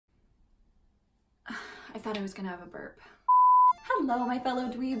I thought I was gonna have a burp. Hello, my fellow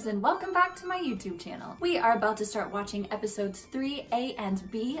dweebs, and welcome back to my YouTube channel. We are about to start watching episodes 3A and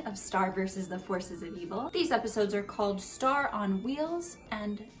B of Star vs. the Forces of Evil. These episodes are called Star on Wheels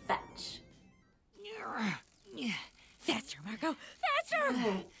and Fetch. Faster, Marco!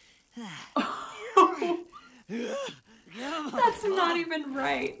 Faster! That's not even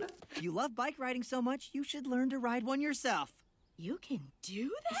right. If you love bike riding so much, you should learn to ride one yourself. You can do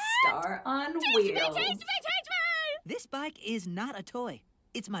that? Star on Wheels. Teach me! This bike is not a toy.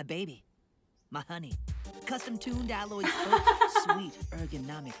 It's my baby. My honey. Custom-tuned alloy spokes, sweet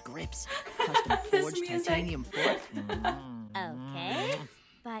ergonomic grips, custom-forged titanium fork. Okay,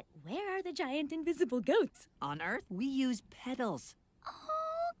 but where are the giant invisible goats? On Earth, we use pedals.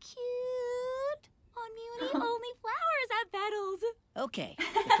 Oh, cute! On Muni, only flowers have petals. Okay,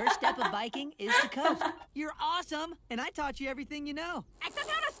 the first step of biking is to coast. You're awesome, and I taught you everything you know. Except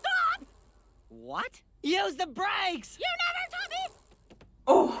how to stop! What? Use the brakes! You never taught me!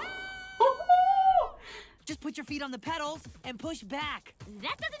 Oh! Just put your feet on the pedals and push back.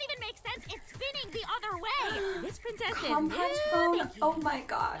 That doesn't even make sense. It's spinning the other way. This princess Compact phone? Oh my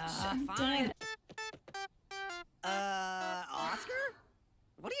gosh. I'm Fine. dead. Oscar?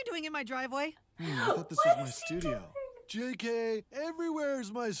 What are you doing in my driveway? I thought this was my studio. JK,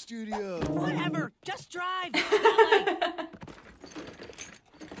 everywhere's my studio. Whatever, just drive.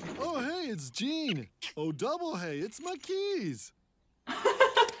 Oh, hey, it's Gene. Oh, double hey, it's my keys. Go!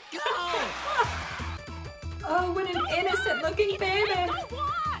 Oh, what an innocent looking baby. Don't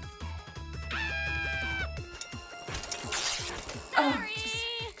walk! Oh, Sorry!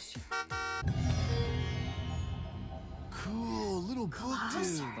 Cool, little book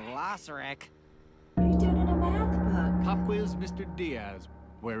dude. Glossaric. what are you doing in a math book? Pop quiz, Mr. Diaz.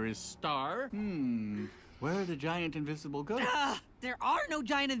 Where is Star? Where are the giant invisible goats? There are no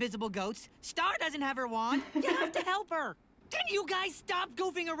giant invisible goats. Star doesn't have her wand. You have to help her. Can you guys stop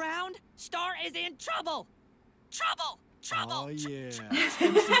goofing around? Star is in trouble. Trouble! Trouble! Oh, yeah. MC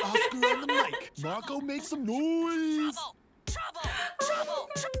Oscar on the mic. Marco, make some noise. Trouble! Trouble!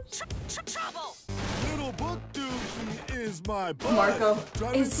 Trouble! Trouble! Little book dude, he is my butt. Marco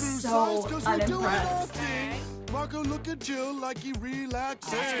Driving is through so signs 'cause we're doing our unimpressed. thing. Marco looking chill like he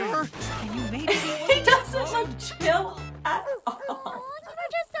relaxing. Oscar, can you maybe... He doesn't look chill at all. Oh,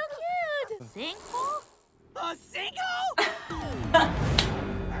 you're just so cute. Sinkhole? A single?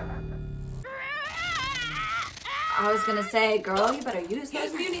 I was gonna say, girl, you better use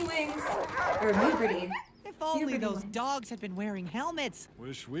those beauty wings. Or Muberty. If only Puberty those wings. dogs had been wearing helmets.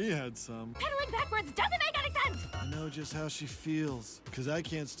 Wish we had some. Pedaling backwards doesn't make any sense. I know just how she feels, because I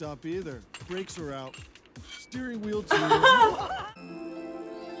can't stop either. Brakes are out. Steering wheel too.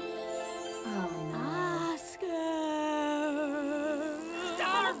 Oscar.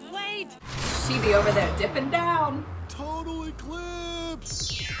 Star, wait! She be over there dipping down. Total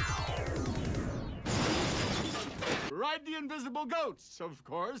eclipse! Ride the invisible goats, of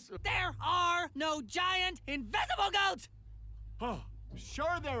course. There are no giant invisible goats! Oh,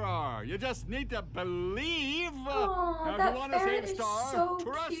 sure there are. You just need to believe. Aw, Now, if that you want to ferret save is Star, so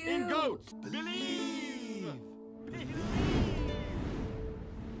trust in cute. goats. Believe.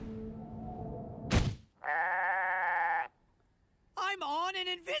 I'm on an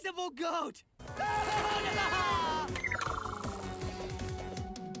invisible goat!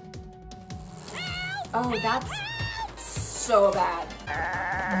 Oh, that's so bad.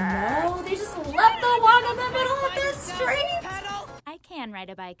 No, they just left the wand in the middle of the street. Pedal! I can ride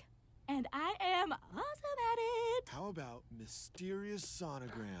a bike, and I am awesome at it. How about Mysterious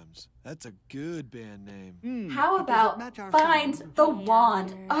Sonograms? That's a good band name. How about match our find sound. the Hey, wand?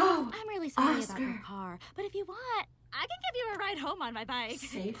 Oscar. Oh, I'm really sorry about Oscar. your car, but if you want, I can give you a ride home on my bike.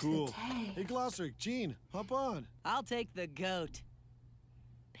 saved Cool. the day. Hey, Glossaric, Gene, hop on. I'll take the goat.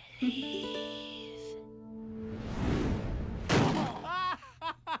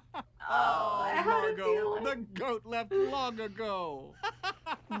 Oh, I had a Margot, feeling. the goat left long ago.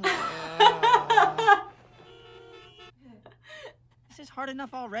 This is hard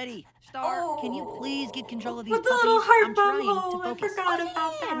enough already. Star, can you please get control of these With the puppies? little heart I'm trying bubble. to I focus. forgot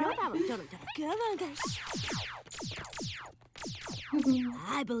about Yeah, no that. problem. Come on, guys.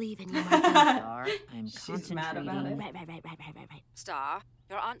 I believe in you, Marco. Star, I'm She's mad about it. Right. Star,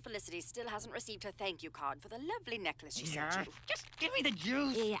 your Aunt Felicity still hasn't received her thank you card for the lovely necklace she sent you. Just give me the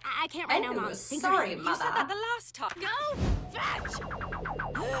juice. Yeah, I can't I right now, knew it Mom. was Things sorry, are You said that Mother. the last time. Go fetch!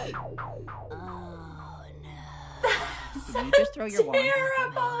 Oh, no. You just throw your wand.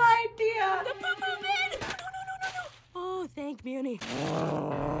 Terrible idea. The poo-poo bin! No. Oh, thank Muni.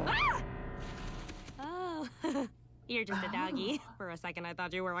 Ah! Oh, You're just a doggy. For a second, I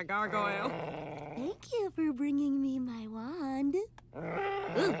thought you were a gargoyle. Thank you for bringing me my wand.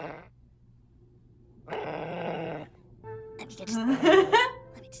 Ooh. Let me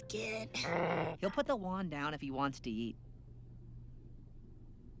just get. He'll put the wand down if he wants to eat.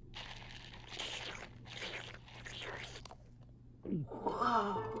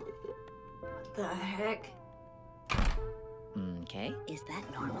 Whoa. What the heck? Okay. Is that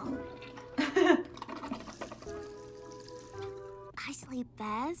normal? I sleep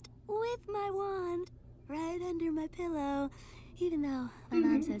best with my wand right under my pillow, even though my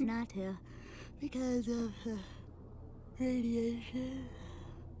mom says not to because of radiation.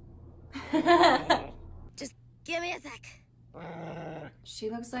 Just give me a sec. She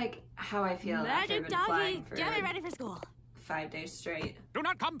looks like how I feel after I've Magic been doggy, flying for get me ready for school. 5 days straight. Do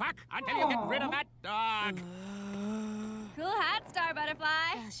not come back until you get rid of that dog. Cool hat, Star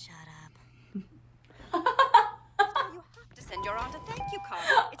Butterfly. Just shut up. You have to send your aunt a thank you card.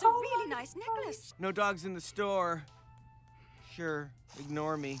 It's a really nice necklace. No dogs in the store. Sure,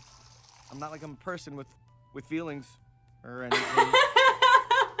 ignore me. I'm not like I'm a person with feelings or anything.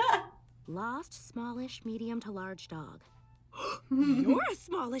 Lost smallish medium to large dog. You're a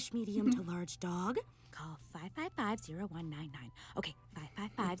smallish medium to large dog. Call 555-0199. Okay,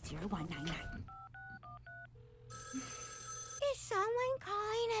 555-0199. Is someone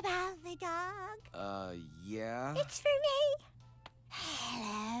calling about the dog? Yeah? It's for me.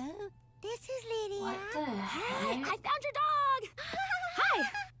 Hello, this is Lydia. What the Hey, heck? I found your dog! Hi!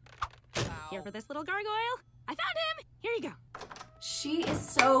 Here for this little gargoyle? I found him! Here you go. She is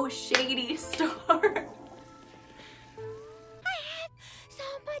so shady, Star. I have so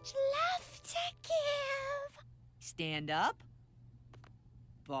much love to give. Stand up.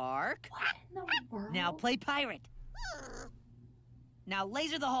 Bark. What in the world? Now play pirate. Now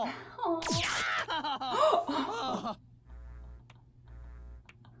laser the hole. Oh.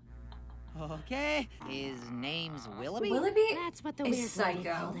 Okay. His name's Willoughby. Willoughby That's what the is weird lady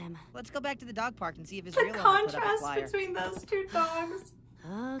psycho. called him. Let's go back to the dog park and see if his The real owner put up a contrast flyer. between those two dogs.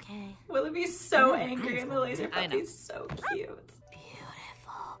 Okay. Willoughby's so angry and the laser I know. puppy's so cute.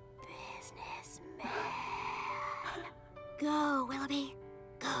 Beautiful businessman. Go, Willoughby.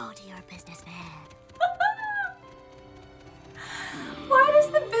 Go to your businessman. Why does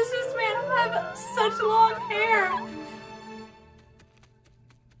the businessman have such long hair?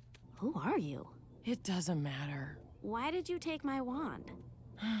 Who are you? It doesn't matter. Why did you take my wand?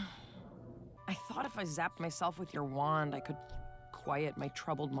 I thought if I zapped myself with your wand, I could quiet my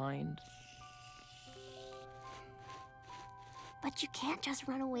troubled mind. But you can't just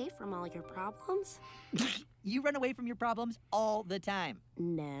run away from all your problems. You run away from your problems all the time.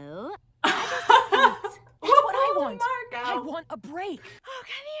 No. That's what I want. Marco. I want a break. Oh,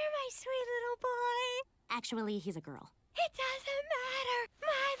 come here, my sweet little boy. Actually, he's a girl. It doesn't matter,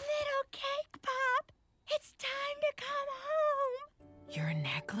 my little cake pop. It's time to come home. Your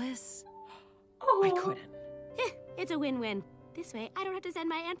necklace? Oh. I couldn't. It's a win-win. This way, I don't have to send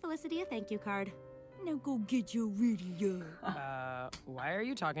my Aunt Felicity a thank you card. Now go get your radio. Why are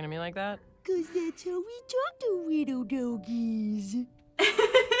you talking to me like that? 'Cause that's how we talk to widow doggies.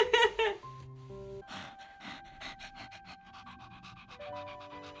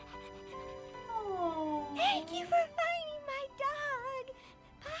 Thank you for finding my dog.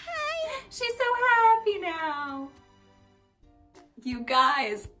 Bye. She's so happy now. You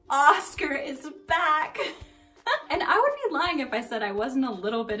guys, Oscar is back. And I would be lying if I said I wasn't a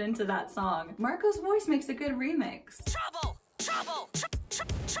little bit into that song. Marco's voice makes a good remix. Trouble! Trouble!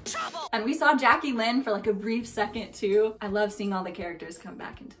 Trouble! And we saw Jackie Lynn for like a brief second too. I love seeing all the characters come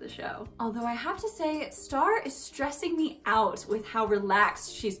back into the show. Although I have to say, Star is stressing me out with how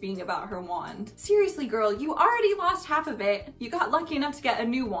relaxed she's being about her wand. Seriously, girl, you already lost half of it. You got lucky enough to get a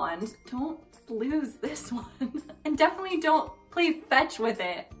new wand. Don't lose this one. And definitely don't play fetch with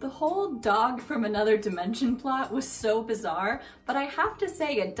it. The whole dog from another dimension plot was so bizarre, but I have to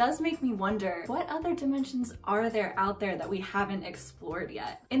say it does make me wonder what other dimensions are there out there that we haven't explored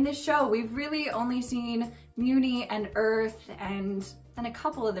yet. In this show, we've really only seen Muni and Earth and then a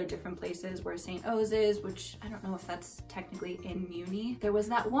couple other different places where St. O's is, which I don't know if that's technically in Muni. There was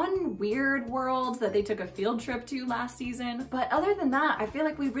that one weird world that they took a field trip to last season. But other than that, I feel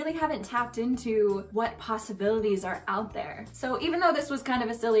like we really haven't tapped into what possibilities are out there. So even though this was kind of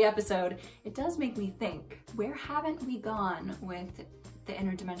a silly episode, it does make me think, where haven't we gone with the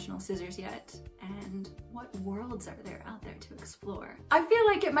interdimensional scissors yet? And what worlds are there out there to explore? I feel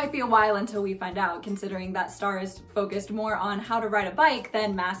like it might be a while until we find out, considering that Star is focused more on how to ride a bike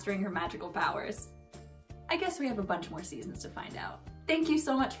than mastering her magical powers. I guess we have a bunch more seasons to find out. Thank you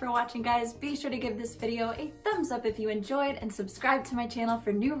so much for watching, guys. Be sure to give this video a thumbs up if you enjoyed and subscribe to my channel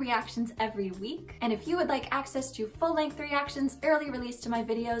for new reactions every week. And if you would like access to full-length reactions, early release to my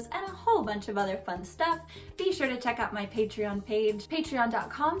videos, and a whole bunch of other fun stuff, be sure to check out my Patreon page,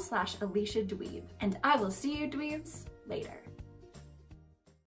 patreon.com/alyciadweeb. And I will see you dweebs later.